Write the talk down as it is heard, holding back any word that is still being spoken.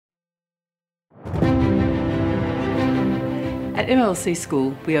At MLC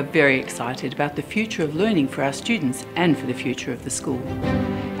School, we are very excited about the future of learning for our students and for the future of the school.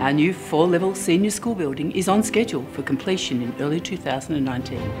 Our new 4-level senior school building is on schedule for completion in early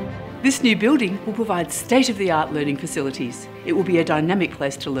 2019. This new building will provide state-of-the-art learning facilities. It will be a dynamic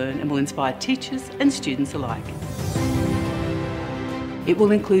place to learn and will inspire teachers and students alike. It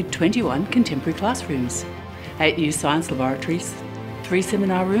will include 21 contemporary classrooms, 8 new science laboratories, 3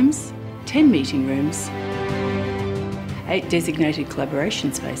 seminar rooms, 10 meeting rooms, 8 designated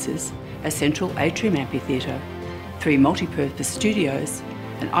collaboration spaces, a central atrium amphitheatre, 3 multi-purpose studios,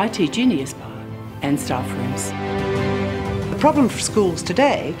 an IT Genius bar and staff rooms. The problem for schools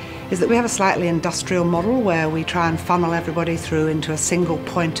today is that we have a slightly industrial model where we try and funnel everybody through into a single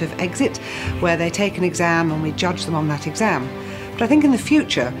point of exit where they take an exam and we judge them on that exam. But I think in the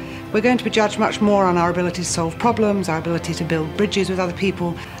future we're going to be judged much more on our ability to solve problems, our ability to build bridges with other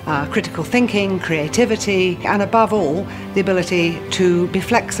people, critical thinking, creativity, and above all, the ability to be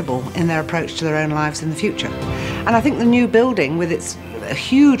flexible in their approach to their own lives in the future. And I think the new building, with its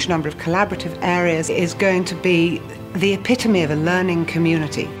huge number of collaborative areas, is going to be the epitome of a learning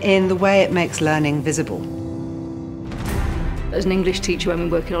community in the way it makes learning visible. As an English teacher, when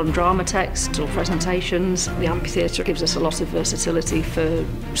we're working on drama text or presentations, the amphitheatre gives us a lot of versatility for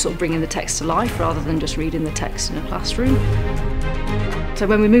sort of bringing the text to life rather than just reading the text in a classroom. So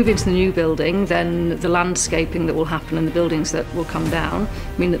when we move into the new building, then the landscaping that will happen and the buildings that will come down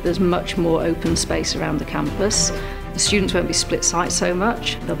mean that there's much more open space around the campus. The students won't be split site so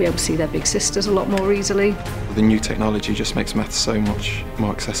much. They'll be able to see their big sisters a lot more easily. The new technology just makes maths so much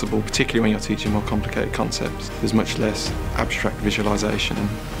more accessible, particularly when you're teaching more complicated concepts. There's much less abstract visualisation.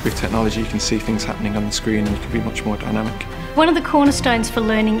 With technology you can see things happening on the screen and you can be much more dynamic. One of the cornerstones for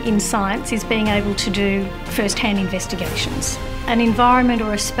learning in science is being able to do first-hand investigations. An environment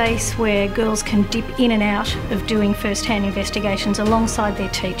or a space where girls can dip in and out of doing first-hand investigations alongside their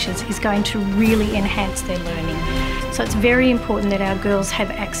teachers is going to really enhance their learning. So it's very important that our girls have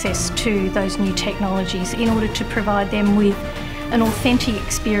access to those new technologies in order to provide them with an authentic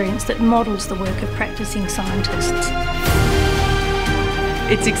experience that models the work of practicing scientists.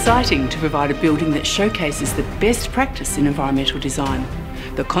 It's exciting to provide a building that showcases the best practice in environmental design.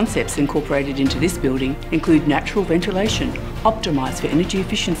 The concepts incorporated into this building include natural ventilation, optimised for energy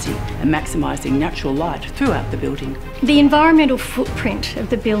efficiency and maximising natural light throughout the building. The environmental footprint of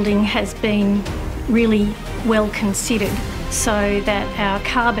the building has been really well considered so that our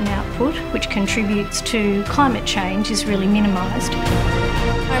carbon output, which contributes to climate change, is really minimised.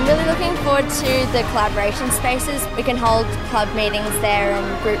 I'm really looking forward to the collaboration spaces. We can hold club meetings there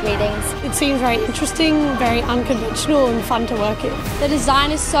and group meetings. It seems very interesting, very unconventional and fun to work in. The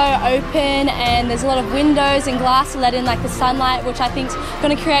design is so open and there's a lot of windows and glass to let in like the sunlight, which I think is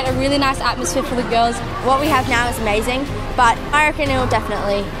going to create a really nice atmosphere for the girls. What we have now is amazing, but I reckon it will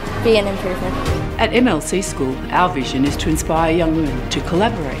definitely be an improvement. At MLC School, our vision is to inspire young women to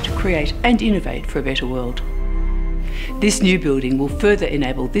collaborate, create and innovate for a better world. This new building will further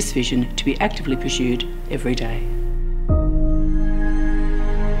enable this vision to be actively pursued every day.